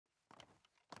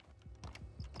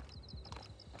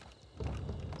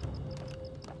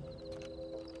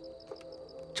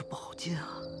这不好进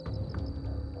啊！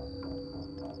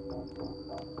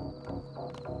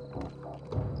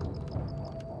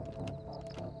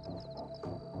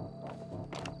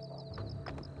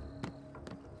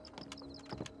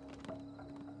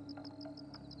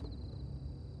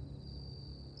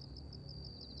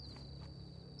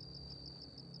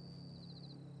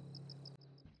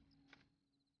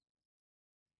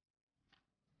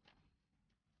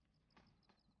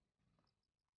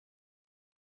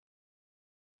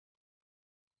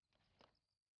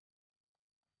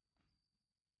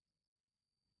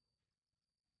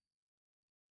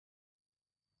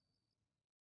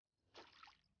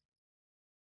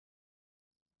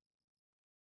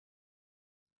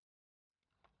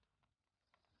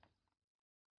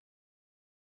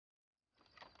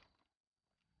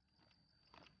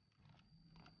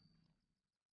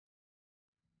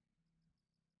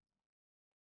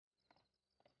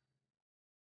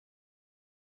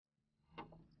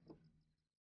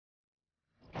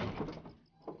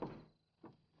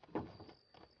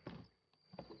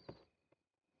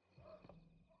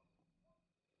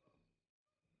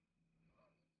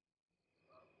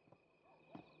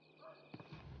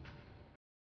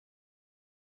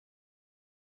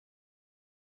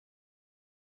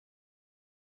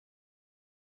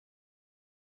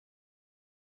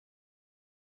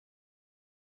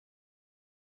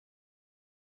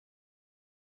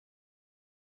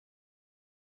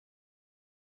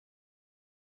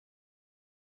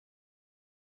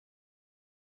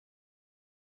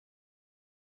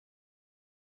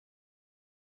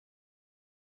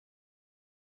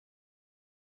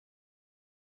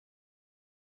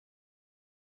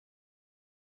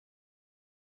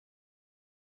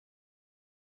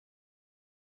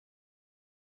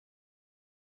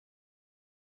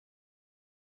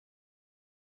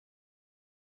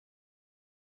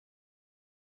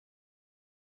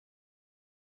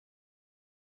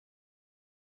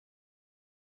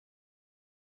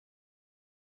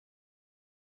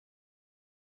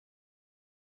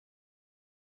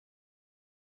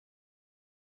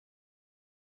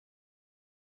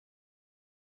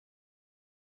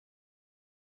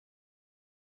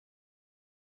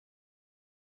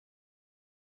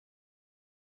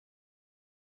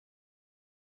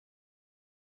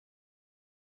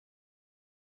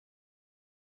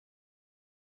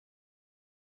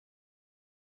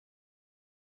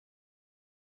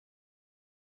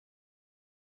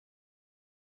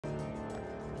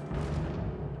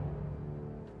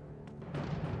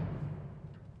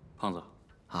胖子，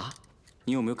啊，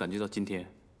你有没有感觉到今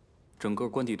天整个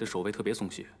官邸的守卫特别松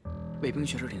懈？卫兵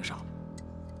确实挺少。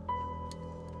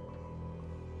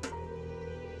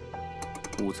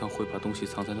午餐会把东西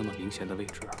藏在那么明显的位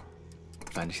置？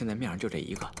反正现在面上就这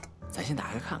一个，咱先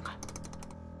打开看看。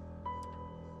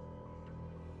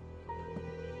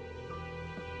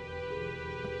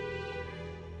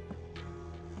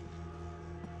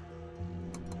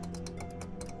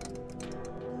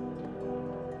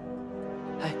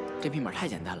哎，这密码太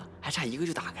简单了，还差一个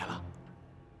就打开了。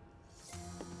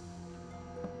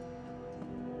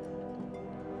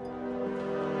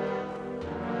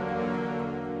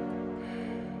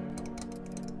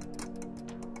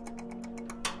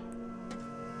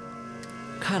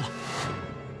 开了，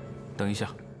等一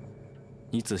下，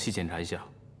你仔细检查一下，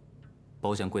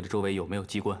保险柜的周围有没有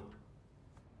机关。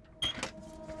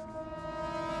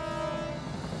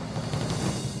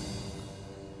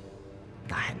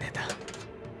奶奶的！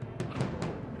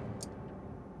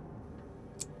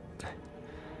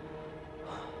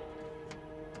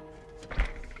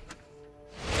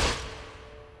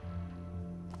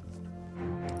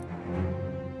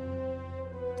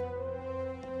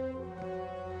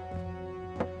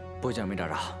部件没找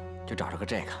着，就找着个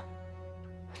这个，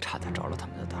差点着了他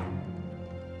们的道。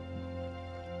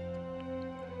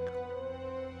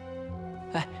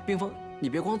哎，冰峰，你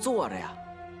别光坐着呀，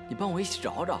你帮我一起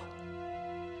找找。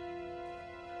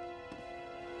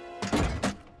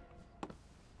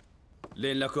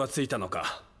連絡はついたの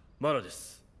か。まだで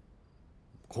す。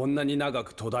こんなに長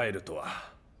く途絶えるとは。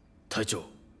隊長、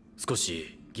少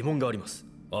し疑問があります。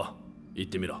あ、言っ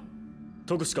てみろ。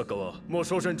特使閣下はもう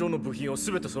商船上の部品を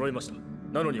全て揃えました。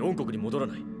なのに恩国に戻ら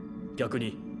ない。逆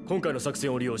に今回の作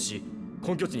戦を利用し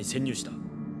根拠地に潜入した。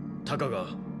たかが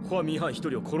ホアミンハン一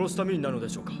人を殺すためになるので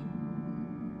しょうか。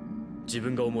自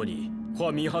分が思うにホ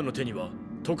アミンハンの手には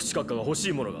特使閣下が欲し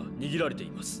いものが握られて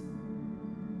います。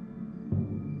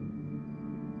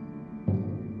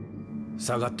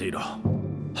下がっていろ。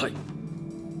はい。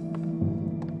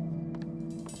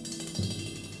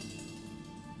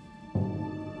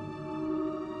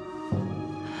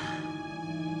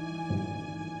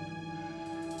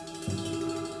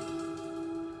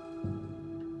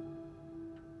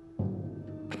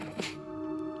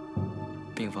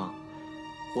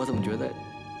我怎么觉得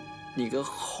你跟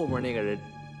后面那个人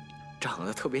长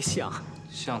得特别像？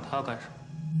像他干什么？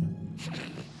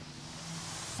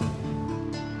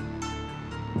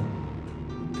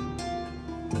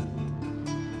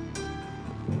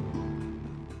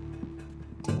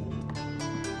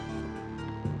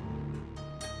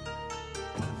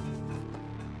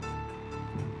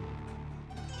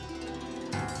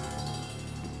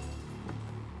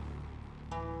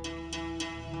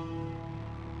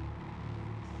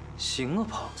行啊，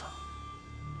胖子，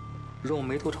肉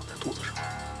没都长在肚子上。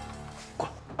过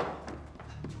来，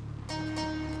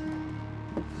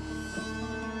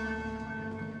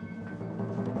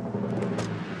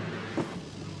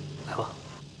来吧。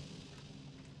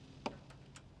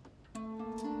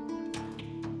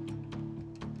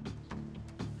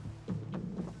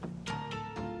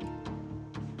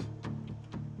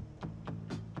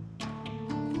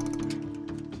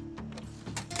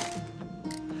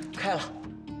开了。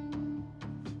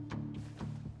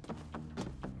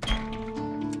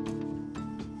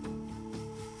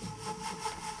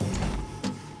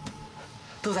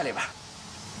 都在里边。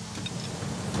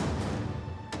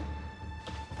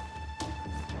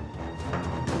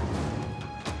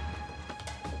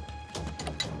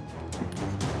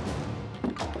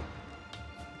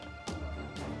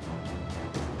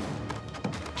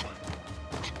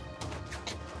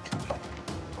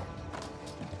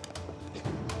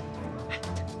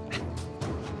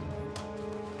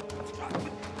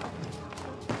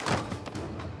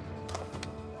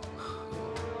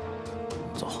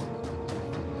走。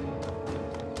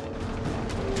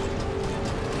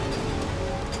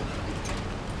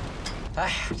 哎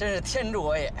呀，真是天助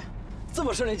我也！这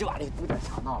么顺利就把这个毒点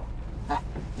抢到了。哎，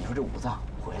你说这武藏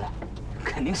回来，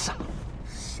肯定傻了。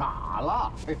傻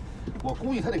了！哎，我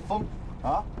估计他得疯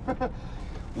啊！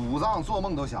武藏做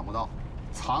梦都想不到，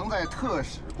藏在特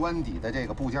使官邸的这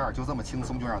个部件就这么轻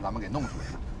松就让咱们给弄出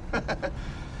来了。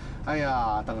哎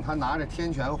呀，等他拿着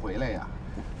天权回来呀，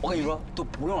我跟你说，都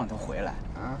不用让他回来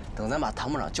啊！等咱把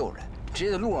唐部长救出来，直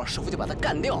接在路上首就把他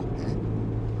干掉。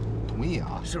同意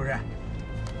啊？是不是？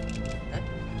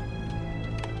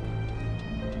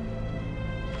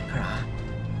 干啥？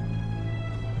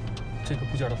这个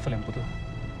部件的分量不对。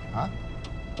啊？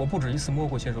我不止一次摸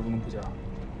过先手中的部件，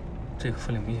这个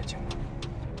分量明显轻了。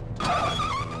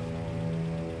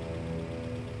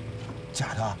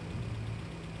假的？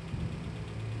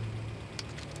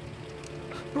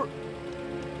不是。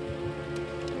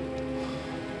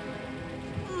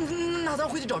那咱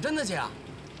回去找真的去啊？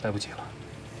来不及了，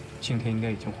今天应该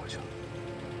已经回去了。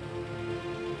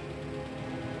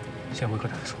先回客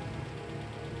栈说。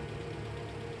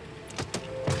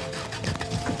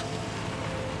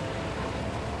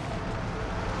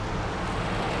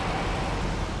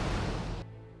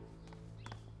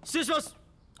 失礼します。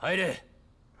入れ。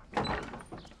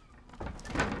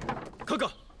閣下、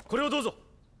これをどうぞ。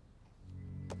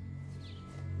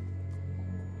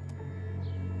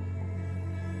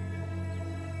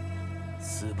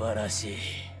素晴らしい。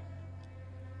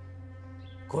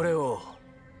これを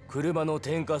車の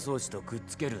点火装置とくっ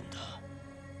つけるんだ。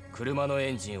車の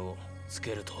エンジンをつ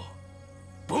けると、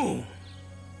ボーン。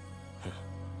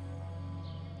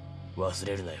忘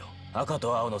れるなよ。赤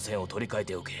と青の線を取り替え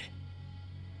ておけ。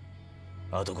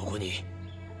 あとここに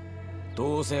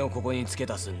導線をここに付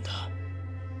け足すんだ。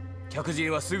客人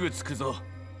はすぐ着くぞ。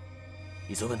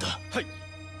急ぐんだ。はい。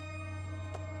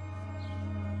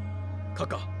閣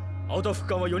下、青田副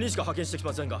官は4人しか派遣してき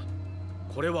ませんが、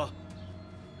これは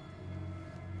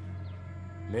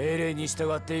命令に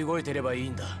従って動いてればいい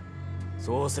んだ。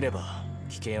そうすれば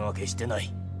危険は決してな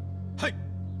い。はい。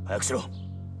早くしろ。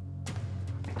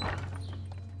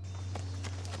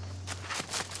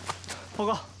报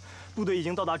告。 部队已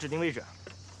经到达指定位置，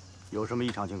有什么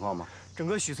异常情况吗？整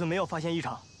个许村没有发现异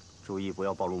常。注意不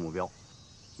要暴露目标。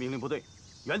命令部队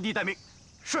原地待命。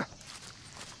是。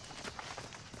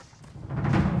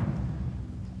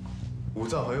武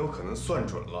藏很有可能算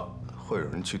准了，会有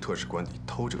人去特使官邸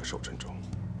偷这个守城钟。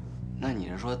那你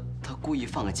是说他故意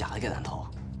放个假的给咱偷？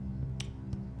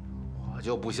我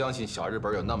就不相信小日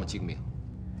本有那么精明。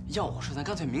要我说，咱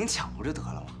干脆明抢不就得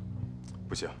了吗？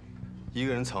不行，一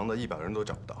个人藏的100个人都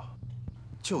找不到。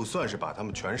 就算是把他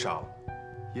们全杀了，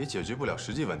也解决不了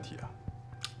实际问题啊！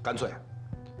干脆，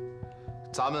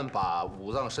咱们把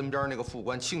武藏身边那个副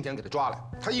官青田给他抓来，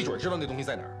他一准知道那东西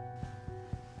在哪儿。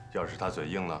要是他嘴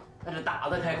硬了，那就打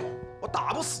他开口。我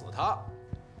打不死他。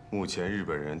目前日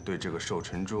本人对这个寿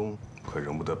辰钟可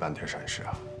容不得半点闪失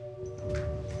啊！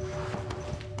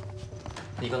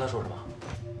你刚才说什么？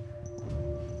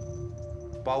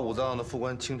把武藏的副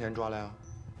官青田抓来啊！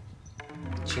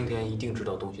青田一定知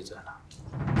道东西在哪。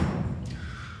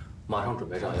马上准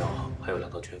备炸药，还有2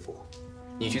套军服。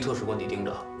你去特使官邸盯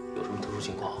着，有什么特殊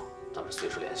情况，咱们随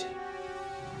时联系。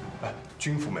哎，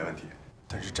军服没问题，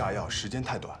但是炸药时间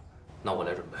太短。那我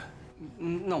来准备。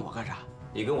那我干啥？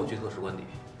你跟我去特使官邸，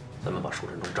咱们把手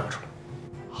刃中炸出来。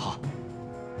好。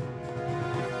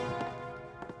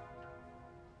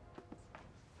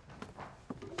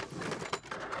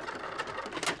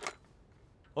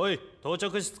おい、到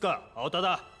着室か、青田だ。ど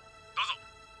うぞ。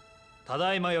た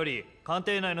だいまより官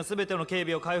邸内のすべての警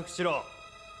備を回復しろ。はい。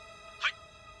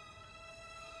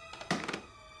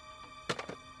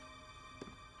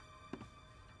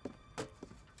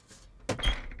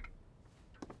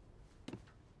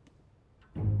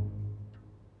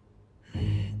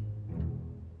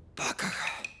巴卡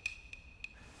卡，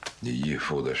你义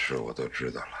父的事我都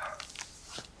知道了。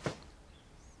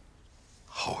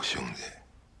好兄弟。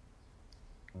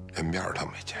 连面儿都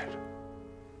没见着。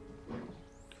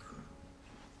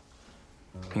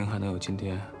明翰能有今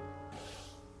天，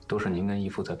都是您跟义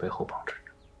父在背后帮衬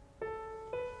着。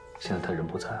现在他人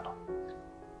不在了，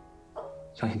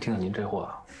相信听到您这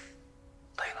话，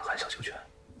他也能含笑九泉。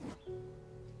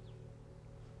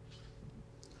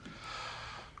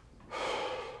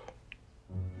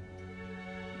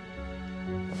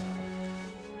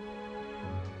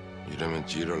你这么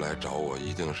急着来找我，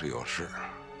一定是有事。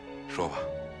说吧。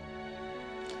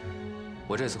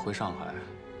 我这次回上海，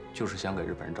就是想给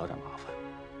日本人找点麻烦。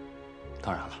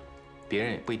当然了，别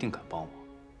人也不一定敢帮我，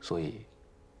所以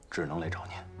只能来找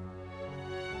您。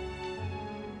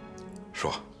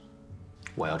说，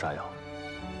我要炸药。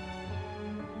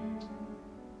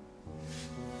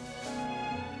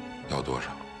要多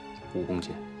少？5公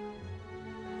斤。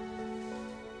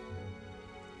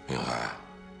明海，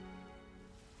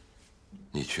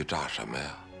你去炸什么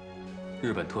呀？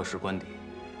日本特使官邸。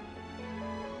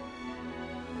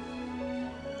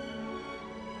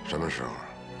 什么时候？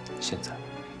现在。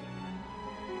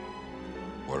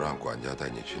我让管家带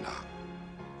你去拿。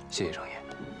谢谢程爷。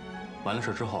完了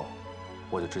事之后，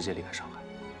我就直接离开上海。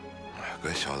哎，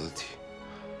跟小子提，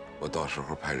我到时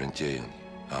候派人接应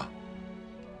你啊。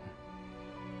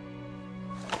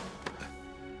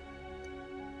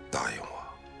答应我，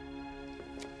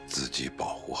自己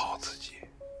保护好自己。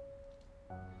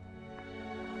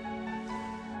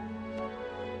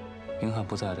明翰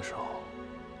不在的时候。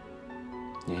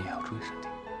 您也要注意身体。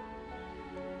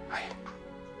哎，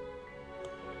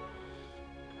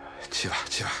去吧，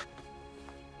去吧。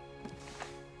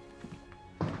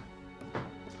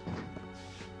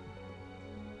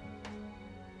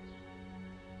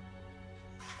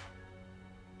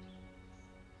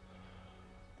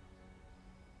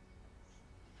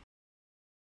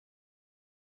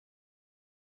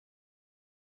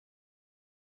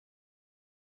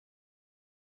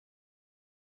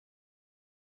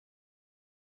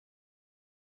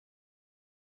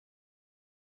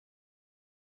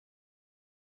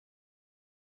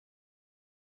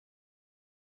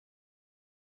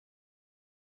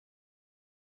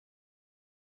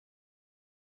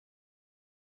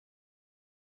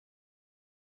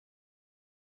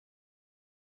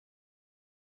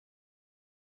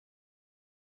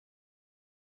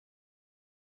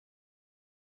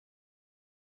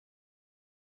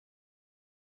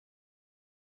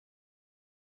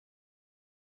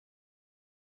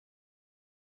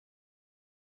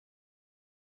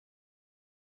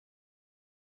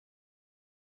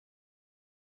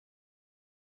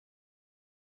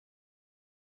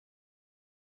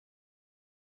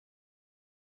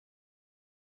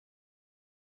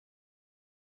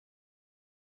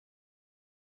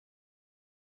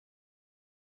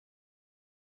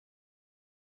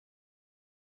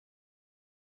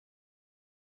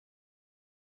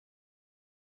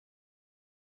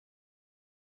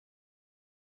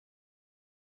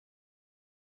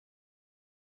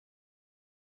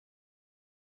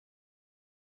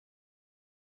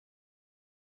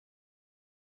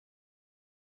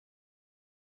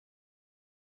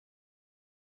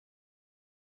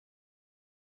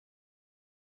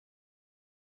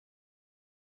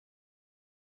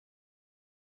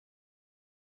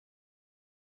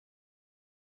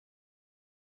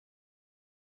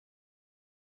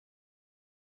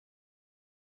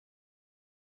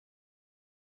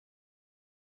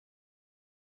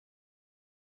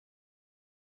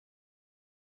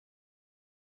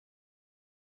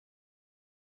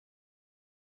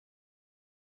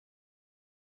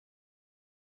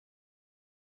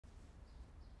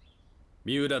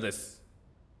三浦です。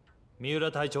三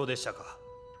浦隊長でしたか。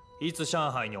いつ上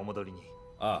海にお戻りに。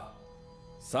ああ、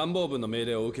参謀部の命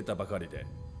令を受けたばかりで、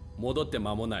戻って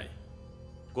間もない。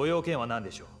ご用件は何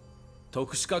でしょう。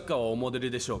特殊閣下はお戻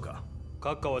りでしょうか。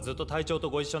閣下はずっと隊長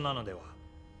とご一緒なのでは。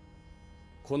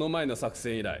この前の作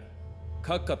戦以来、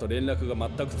閣下と連絡が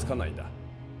全くつかないんだ。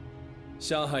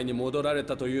上海に戻られ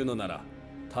たというのなら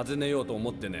訪ねようと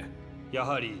思ってね。や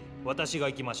はり私が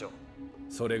行きましょう。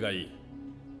それがいい。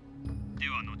で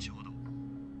は後ほど。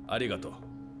ありがとう。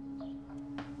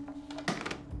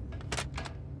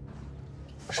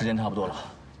时间差不多了，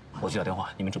我去打电话，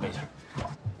你们准备一下。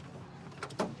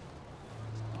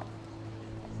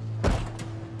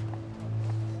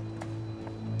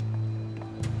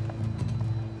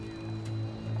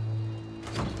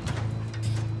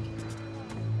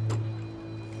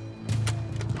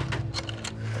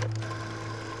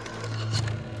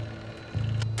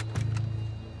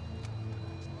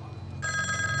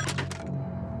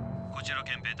こちら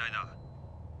憲兵隊だ。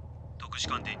特殊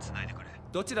鑑定につないでくれ。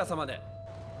どちら様で？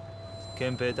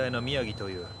憲兵隊の宮城と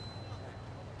いう。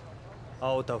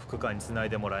青田副官につない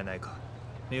でもらえないか。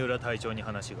三浦隊長に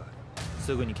話がある。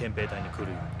すぐに憲兵隊に来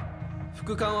るよ。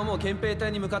副官はもう憲兵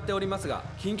隊に向かっておりますが、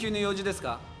緊急の用事です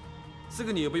か？す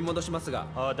ぐに呼び戻しますが。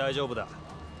ああ、大丈夫だ。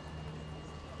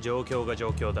状況が状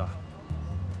況だ。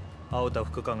青田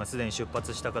副官がすでに出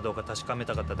発したかどうか確かめ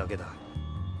たかっただけだ。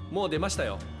もう出ました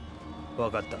よ。分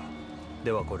かった。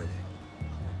ではこれで。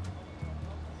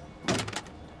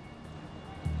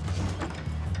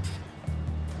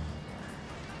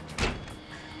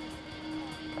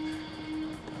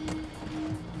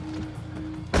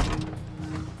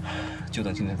就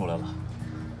等今天出来了。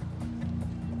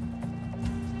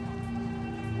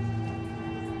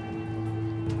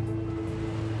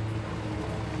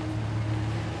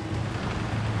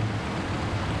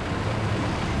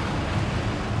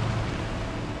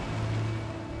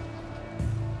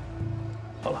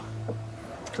好了，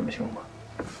准备行动吧。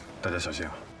大家小心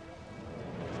啊！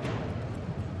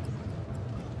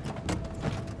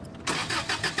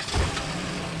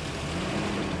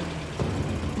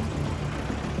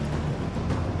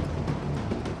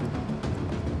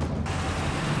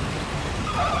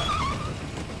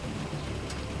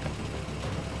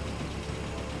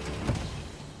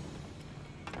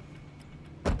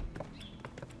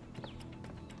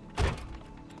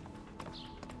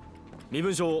身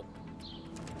分証を。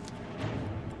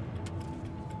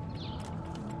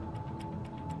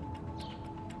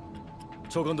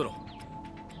長官殿。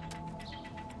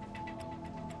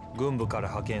軍部から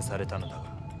派遣されたのだが、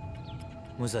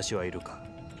武蔵はいるか？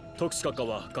特使閣下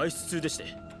は外出中でして、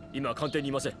今官邸に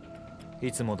いません。い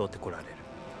つ戻ってこられる？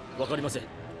わかりません。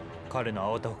彼の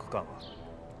青田副官は？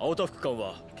青田副官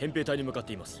は憲兵隊に向かっ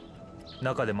ています。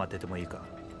中で待っててもいいか？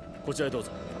こちらへどう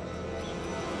ぞ。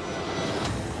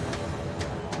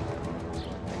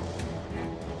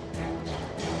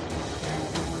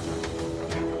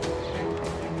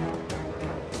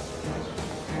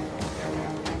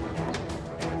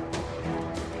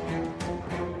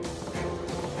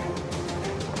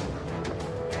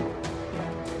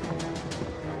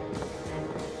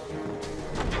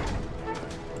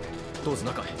どうぞ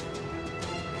中へ。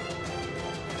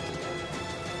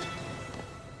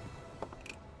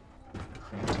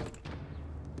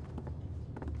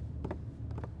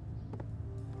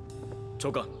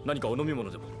長官、何かお飲み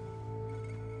物でも。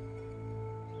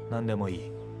何でもい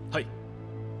い。はい。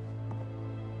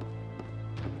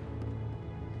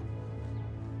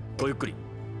ごゆっくり。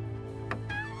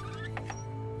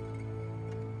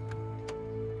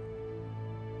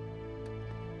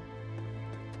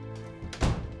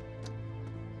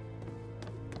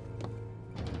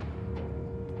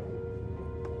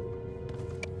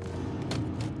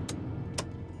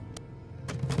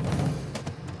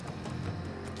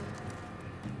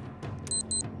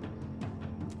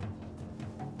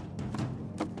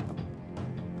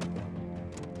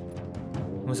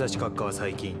武蔵閣下は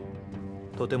最近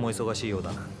とても忙しいよう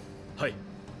だな。はい。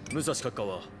武蔵閣下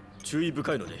は注意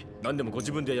深いので何でもご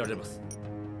自分でやられます。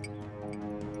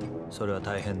それは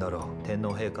大変だろう。天皇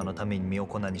陛下のために身を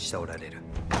粉にしておられる。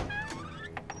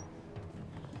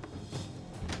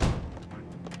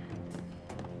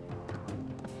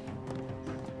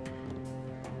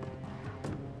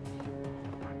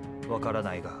わから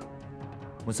ないが、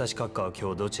武蔵閣下は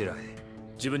今日どちらへ？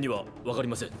自分にはわかり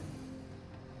ません。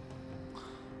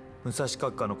武蔵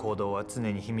閣下の行動は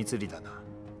常に秘密裏だな。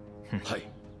はい。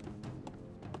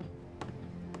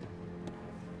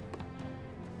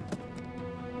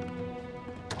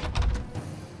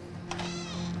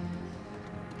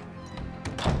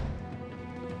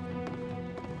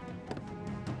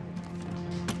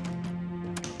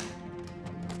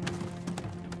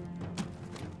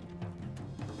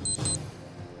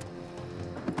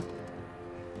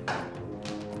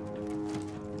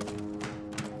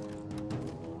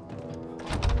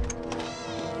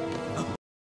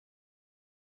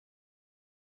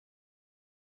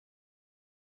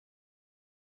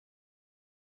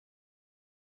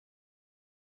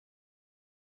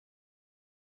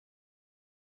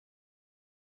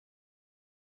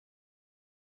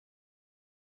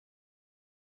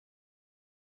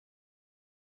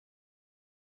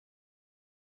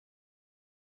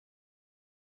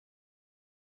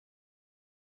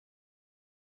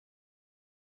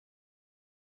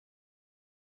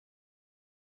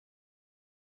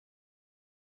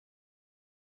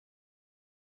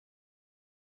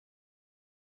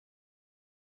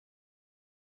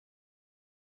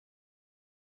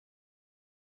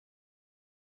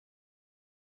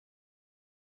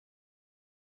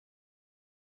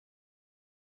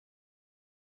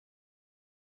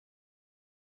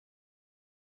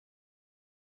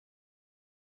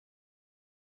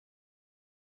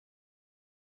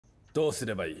どうす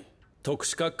ればいい？特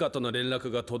殊閣下との連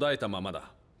絡が途絶えたまま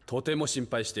だ。とても心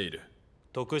配している。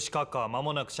特殊閣下は間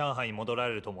もなく上海に戻ら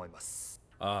れると思います。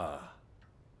ああ、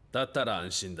だったら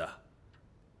安心だ。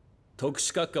特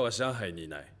殊閣下は上海にい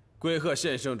ない。鬼鹤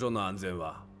先生中の安全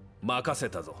は任せ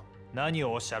たぞ。何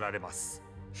をおっしゃられます？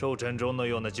小鎮中の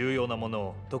ような重要なもの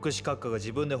を特殊閣下が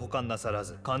自分で保管なさら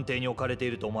ず官邸に置かれて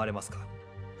いると思われますか？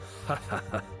はは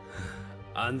は。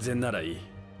安全ならいい。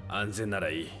安全なら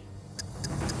いい。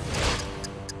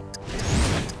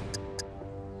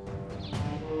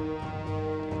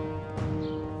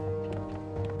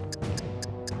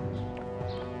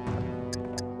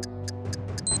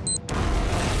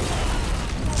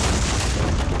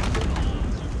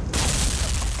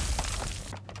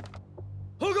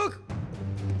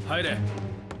入れ。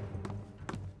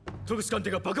特殊艦艇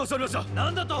が爆破されました。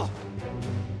何だと？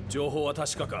情報は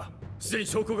確かか？すでに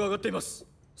証拠が上がっています。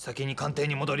先に艦艇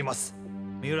に戻ります。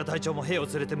三浦隊長も兵を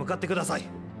連れて向かってください。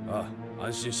ああ、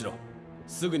安心しろ。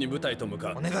すぐに部隊と向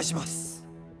かう。お願いします。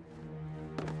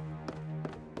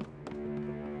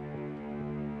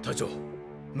隊長、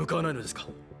向かわないのですか？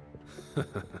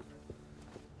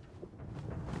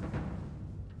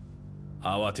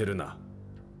慌てるな。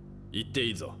行って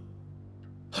いいぞ。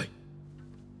はい。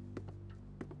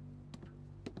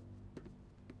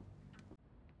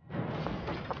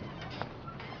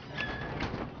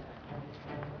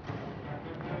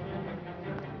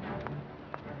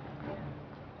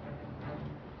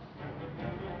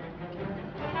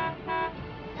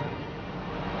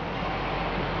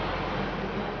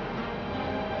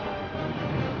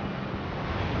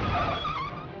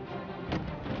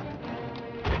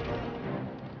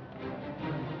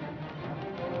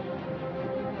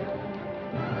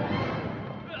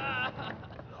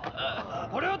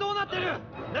これはどうなってる？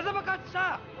なぜ爆発し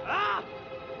た？ああ！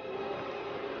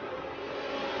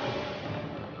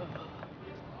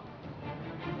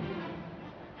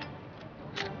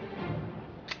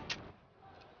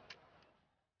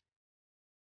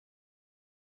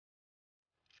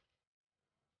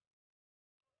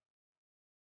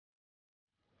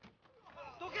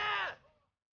どけ！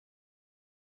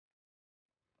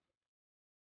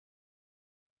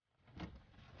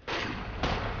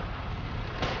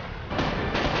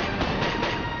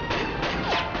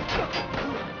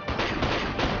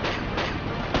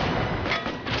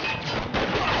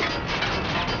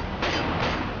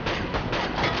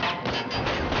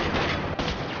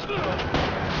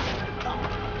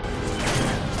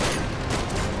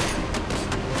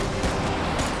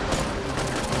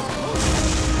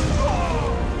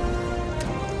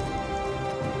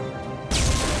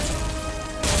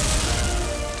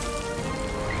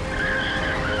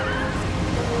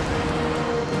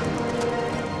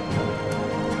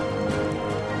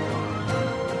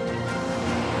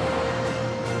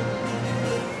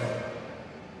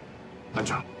班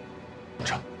长，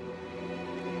上。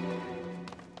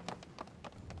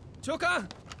長官、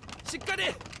しっかり。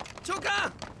長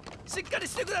官、しっかり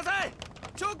してください。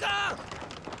長官。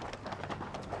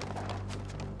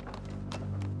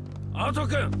青戸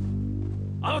君、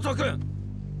青戸君、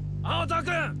青戸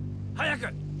君、早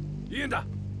く言うんだ。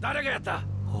誰がやった？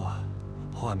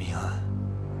華明翰。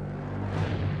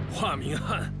華明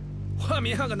翰。華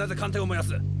明翰がなぜ艦艇を燃や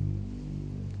す？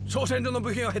朝鮮上の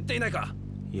部品は減っていないか？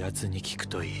奴に聞く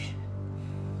といい。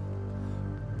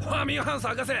華明翰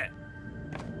探せ。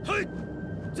はい、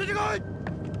ついてこい。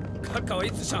閣下は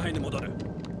いつ上海に戻る？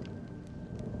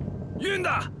言うん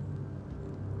だ。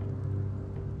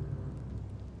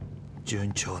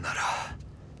順調なら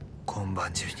今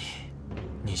晩中に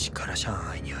西から上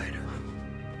海に会える。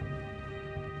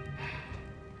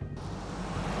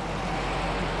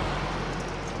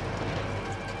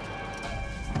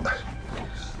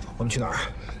我们去哪儿？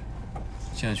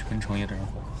现在去跟程爷的人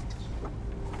会合。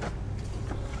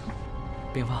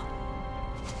病发。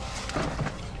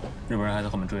日本人还在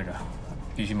后面追着，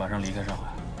必须马上离开上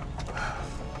海。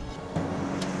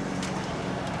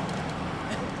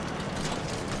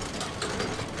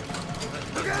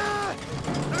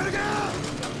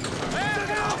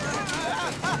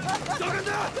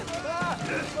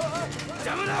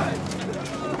邪魔だ！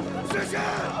先生！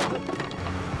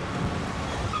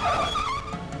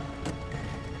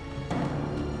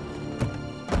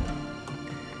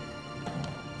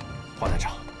华台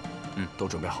长，都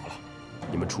准备好了。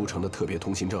你们出城的特别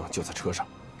通行证就在车上，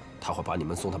他会把你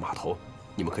们送到码头，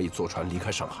你们可以坐船离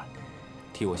开上海。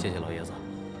替我谢谢老爷子。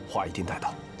话一定带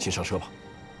到，请上车吧。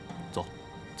走，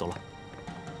走了。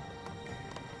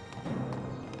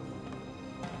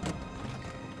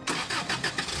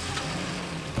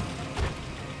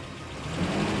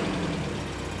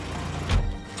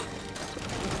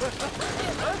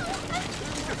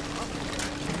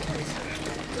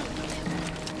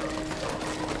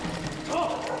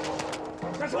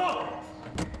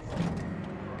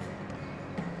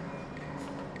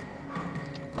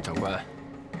长官，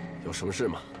有什么事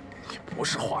吗？你不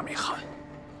是华明翰。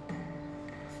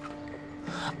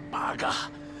八哥，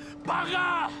八哥！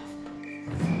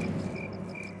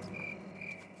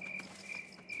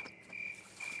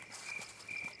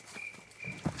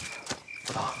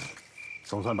部长，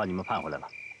总算把你们盼回来了，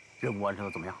任务完成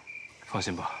的怎么样？放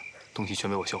心吧，东西全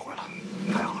被我销毁了。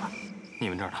太好了。你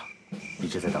们这儿呢？一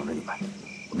直在等着你们。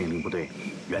我命令部队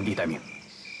原地待命。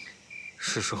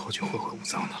是时候去会会武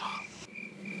藏的了。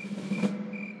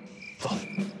走。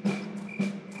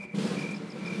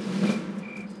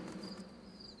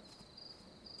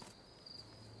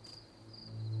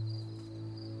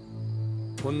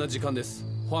こんな時間です。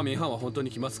ファーミンハンは本当に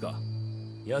来ますか？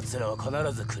奴らは必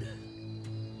ず来る。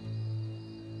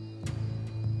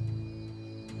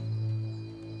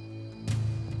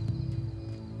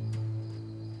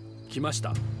来まし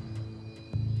た。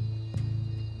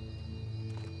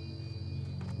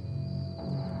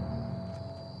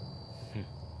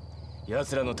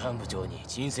奴らの担部長に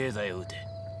鎮静剤を打て。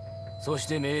そし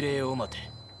て命令を待て。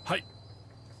はい。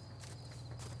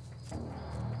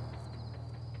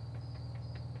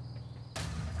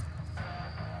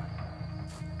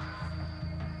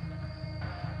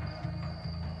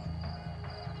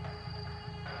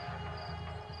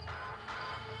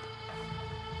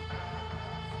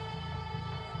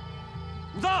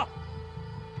武藏，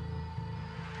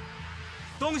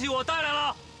东西我带来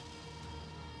了。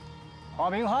华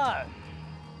明翰，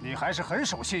你还是很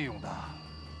守信用的。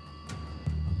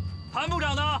谭部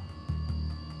长呢？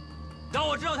让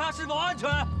我知道他是否安全。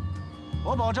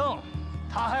我保证，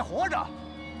他还活着。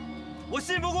我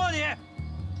信不过你。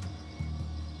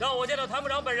让我见到谭部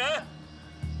长本人。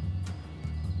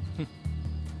哼，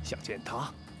想见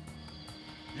他？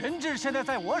人质现在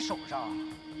在我手上，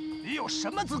你有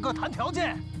什么资格谈条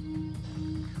件？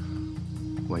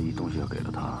万一东西要给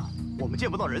了他，我们见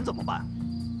不到人怎么办？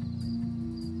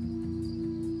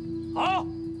好，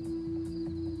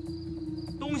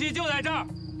东西就在这儿。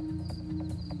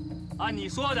按你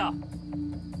说的，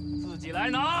自己来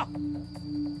拿。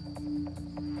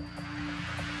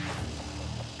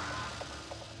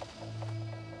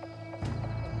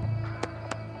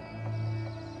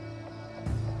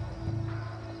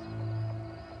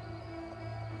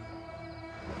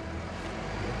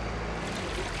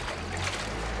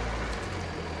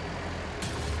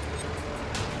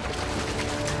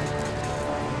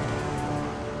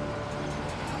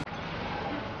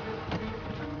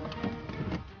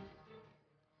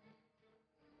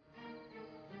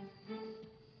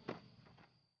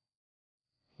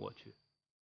我去。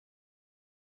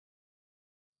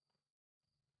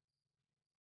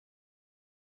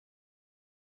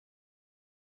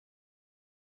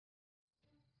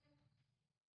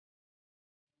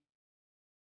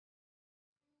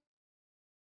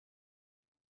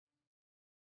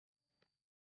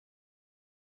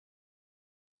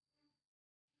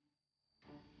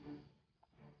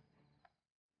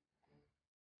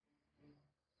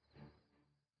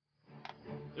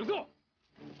有空。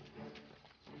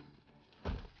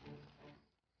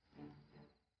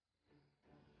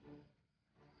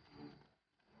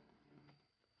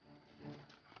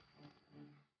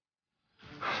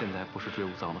现在不是追武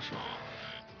藏的时候。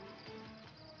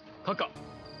カカ。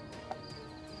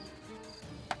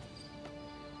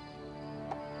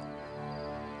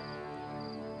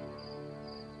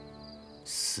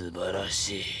素晴ら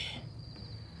しい。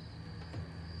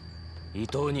伊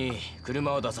藤に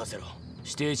車を出させろ。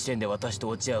指定地点で私と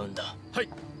落ち合うんだ。はい。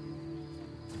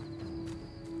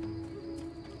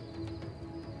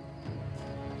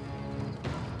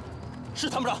是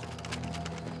参谋长，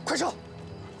快撤！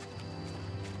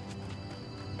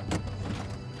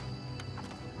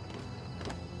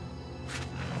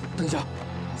等一下，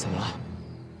怎么了？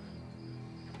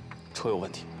车有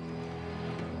问题，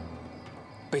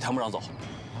背参谋长走。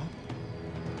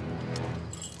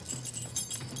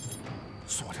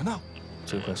锁着呢。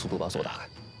最快速度把锁打开。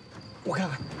我看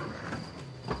看。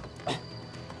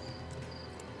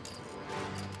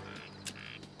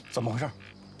怎么回事？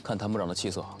看参谋长的气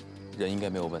色，人应该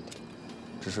没有问题，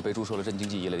只是被注射了镇静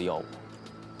剂一类的药物。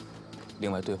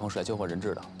另外，对方是来交换人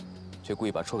质的，却故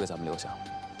意把车给咱们留下，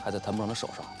还在参谋长的手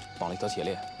上绑了一条铁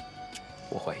链。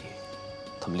我怀疑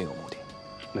他们另有目的。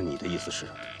那你的意思是？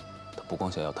他不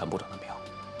光想要谭部长的命，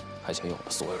还想要我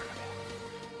们所有人的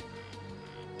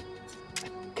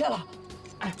命。开了。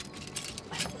哎，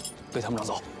背参谋长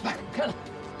走。来，开了。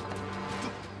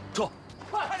撤。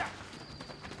快点！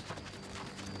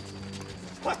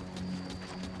快！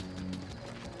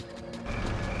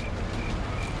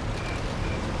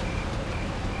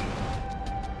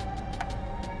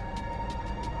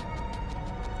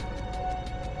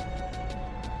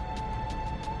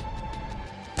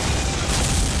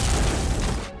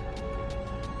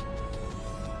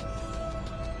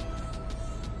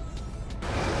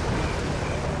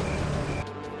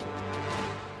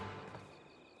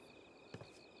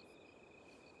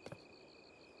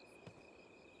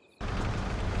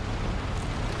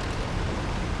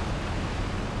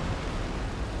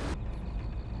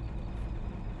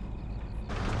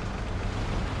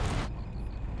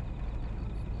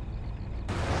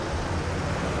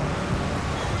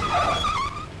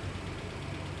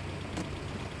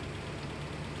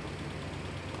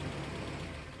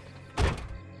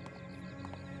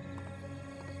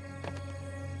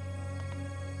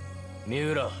三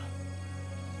浦、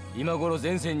今頃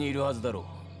前線にいるはずだろ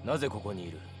う。なぜここに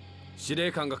いる？司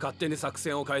令官が勝手に作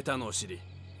戦を変えたのを知り、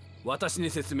私に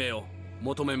説明を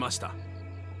求めました。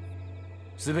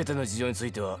全ての事情につ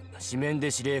いては紙面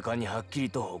で司令官にはっきり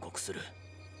と報告する。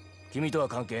君とは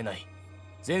関係ない。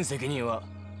全責任は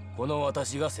この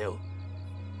私が背負う。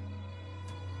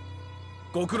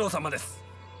ご苦労様です。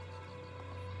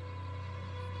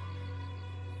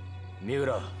三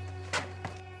浦、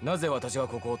なぜ私が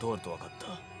ここを通ると分かっ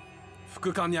た？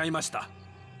副官に会いました。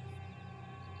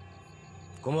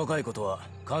細かいことは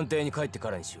官邸に帰ってか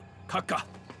らにしよう。閣下。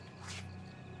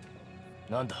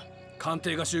なんだ？官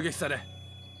邸が襲撃され、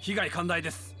被害寛大で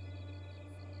す。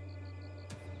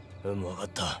分かっ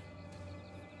た。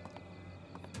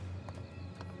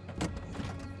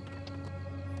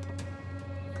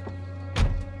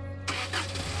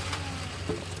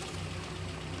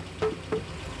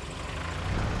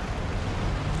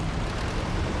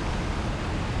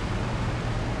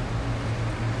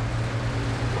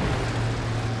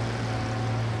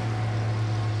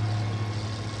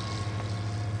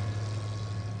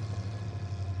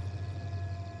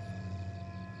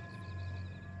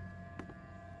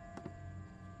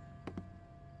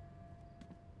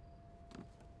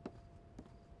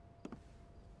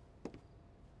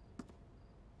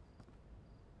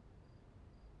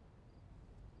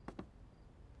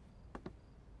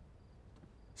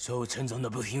小千尊の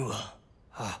部品は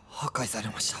破壊され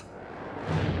ました。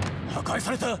破壊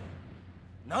された？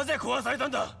なぜ壊された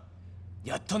んだ？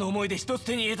やっとの思いで一つ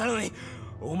手に入れたのに、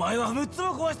お前は6つも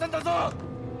壊したんだぞ。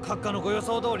閣下のご予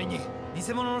想通りに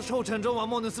偽物の小千尊は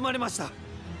もう盗まれました。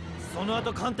その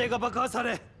後官邸が爆破さ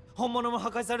れ、本物も破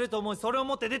壊されると思い、それを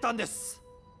持って出たんです。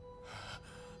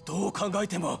どう考え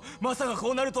てもまさかこ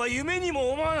うなるとは夢に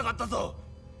も思わなかったぞ。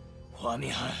華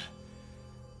明藩、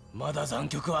まだ残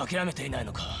局は諦めていない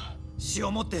のか？死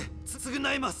をもって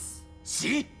償います。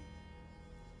死？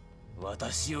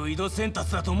私を井戸先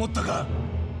達だと思ったか？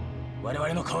我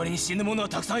々の代わりに死ぬ者は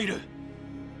たくさんいる。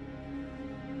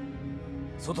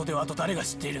外ではあと誰が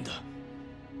知っているんだ？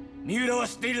三浦は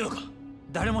知っているのか？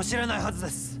誰も知らないはずで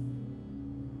す。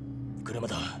車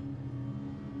だ。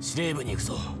司令部に行く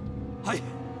ぞ。はい。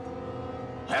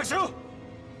早くしろ！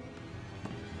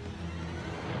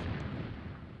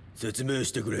説明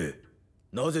してくれ。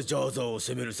なぜジャーザーを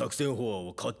攻める作戦法案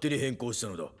を勝手に変更した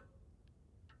のだ？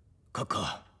閣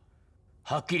下、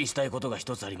はっきりしたいことが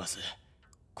一つあります。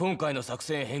今回の作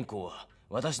戦変更は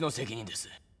私の責任です。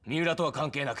三浦とは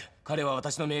関係なく、彼は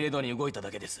私の命令通りに動いた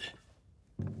だけです。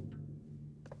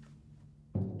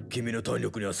君の胆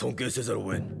力には尊敬せざるを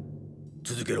得ん。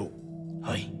続けろ。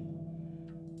はい。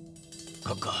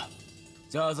閣下、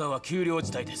ジャーザーは丘陵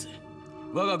地帯です。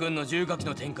我が軍の重火器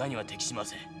の展開には適しま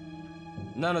せん。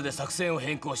なので作戦を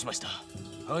変更しました。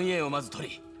繁栄をまず取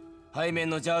り、背面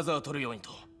のジャーザーを取るようにと。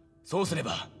そうすれ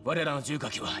ば我らの重火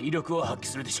器は威力を発揮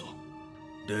するでしょ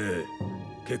う。で、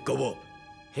結果は？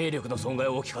兵力の損害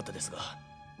は大きかったですが、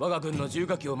我が軍の重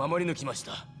火器を守り抜きまし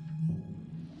た。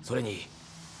それに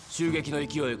襲撃の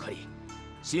勢いを借り、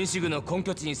新四軍の根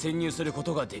拠地に潜入するこ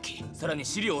とができ、さらに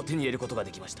資料を手に入れることが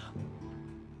できました。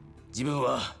自分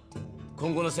は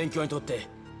今後の戦況にとって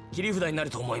切り札になる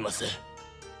と思います。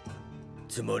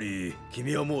つまり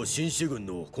君はもう新四軍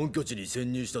の根拠地に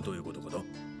潜入したということかな？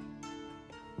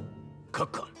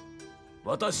閣下、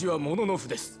私はモノノフ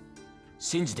です。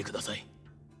信じてください。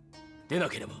でな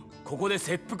ければここで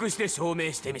切腹して証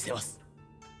明してみせます。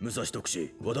武蔵特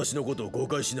使、私のことを誤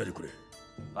解しないでくれ。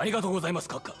ありがとうございます、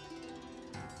閣下。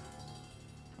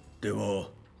では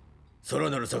さら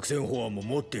なる作戦法案も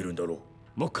持っているんだろう？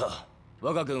目下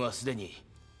我が軍はすでに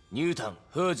ニュータン、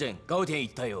フージェン、ガウテン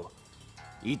一帯を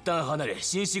一旦離れ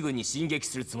新四軍に進撃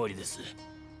するつもりです。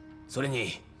それ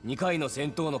に2回の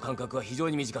戦闘の間隔は非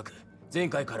常に短く、前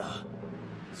回から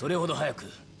それほど早く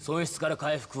損失から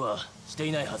回復はして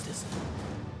いないはずです。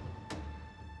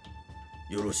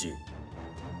よろしい。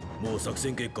もう作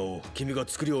戦結果を君が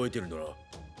作り終えているなら、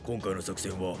今回の作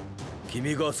戦は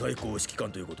君が最高指揮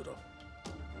官ということだ。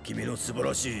君の素晴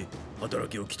らしい働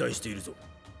きを期待しているぞ。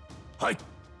はい。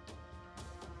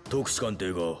特使官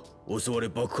邸が襲われ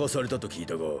爆破されたと聞い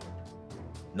たが、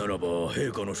ならば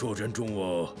陛下の小千尊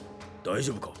は大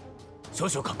丈夫か？少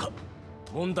々閣下、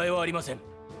問題はありません。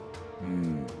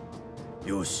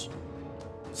よし。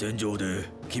戦場で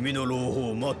君の朗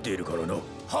報を待っているからな。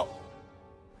は。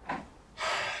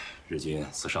日军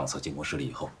自上次进攻失利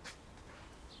以后，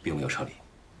并没有撤离，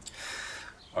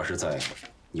而是在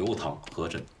牛塘、河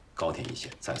镇、高田一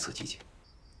线再次集结，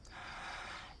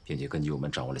并且根据我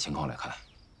们掌握的情况来看，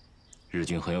日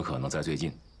军很有可能在最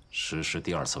近实施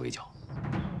第2次围剿。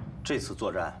这次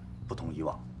作战不同以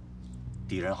往，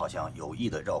敌人好像有意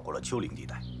地绕过了丘陵地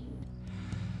带。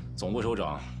总部首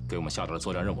长给我们下达的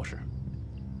作战任务是，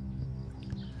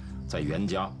在袁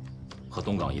家和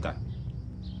东港一带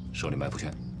设立埋伏圈，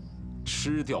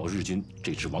吃掉日军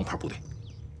这支王牌部队。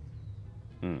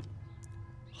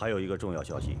还有一个重要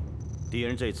消息，敌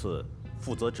人这次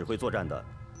负责指挥作战的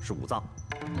是武藏。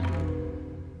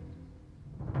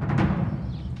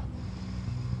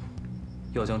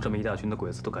要将这么一大群的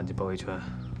鬼子都赶进包围圈，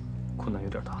困难有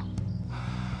点大。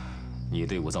你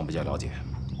对武藏比较了解，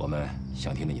我们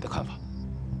想听听你的看法。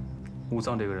武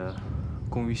藏这个人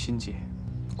工于心计，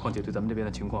况且对咱们这边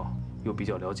的情况又比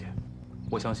较了解，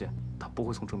我相信他不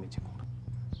会从正面进攻的，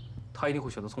他一定会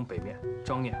选择从北面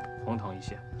张掖、黄塘一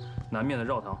线，南面的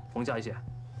绕塘、黄家一线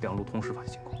两路同时发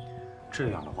起进攻。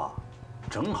这样的话，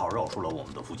正好绕出了我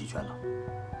们的伏击圈了。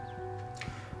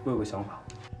我有个想法，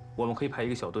我们可以派一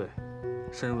个小队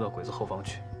深入到鬼子后方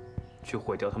去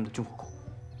毁掉他们的军火库。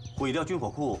毁掉军火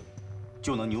库，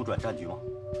就能扭转战局吗？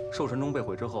寿辰中被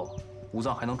毁之后，武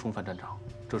藏还能重返战场，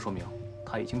这说明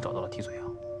他已经找到了替罪羊。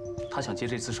他想借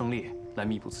这次胜利来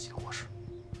弥补自己的过失。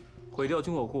毁掉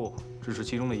军火库只是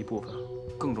其中的一部分，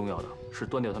更重要的是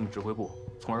端掉他们指挥部，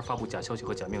从而发布假消息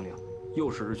和假命令，诱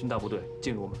使日军大部队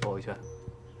进入我们包围圈。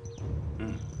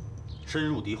深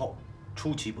入敌后，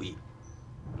出其不意。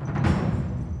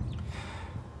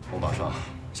我马上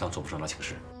向总部首长请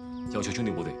示，要求兄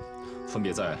弟部队分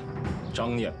别在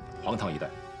张掖、黄塘一带，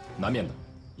南面的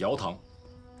姚塘、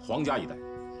黄家一带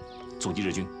阻击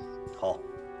日军。好，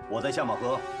我在下马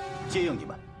河接应你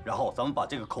们，然后咱们把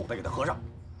这个口袋给它合上。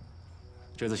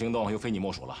这次行动又非你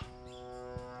莫属了。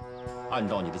按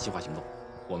照你的计划行动，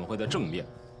我们会在正面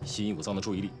吸引武藏的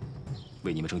注意力，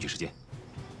为你们争取时间，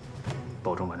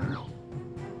保证完成任务。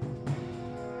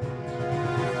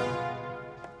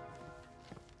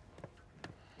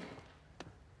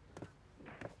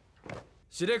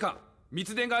司令官、密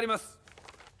伝があります。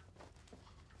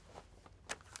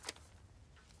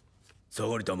下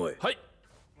がりたまえ。はい。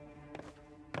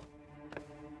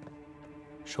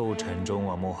寿辰中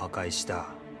はもう破壊した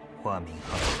華明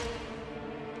翰。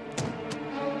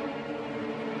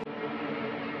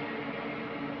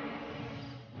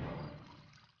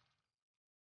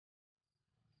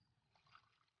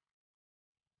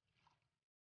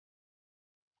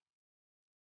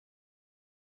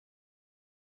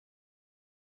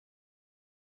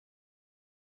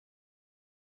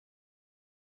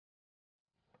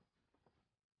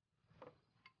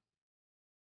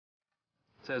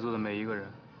在座的每一个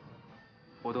人，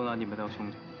我都拿你们当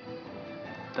兄弟。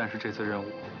但是这次任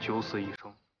务九死一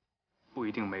生，不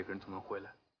一定每个人都能回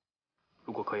来。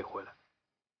如果可以回来，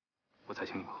我再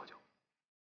请你们喝酒。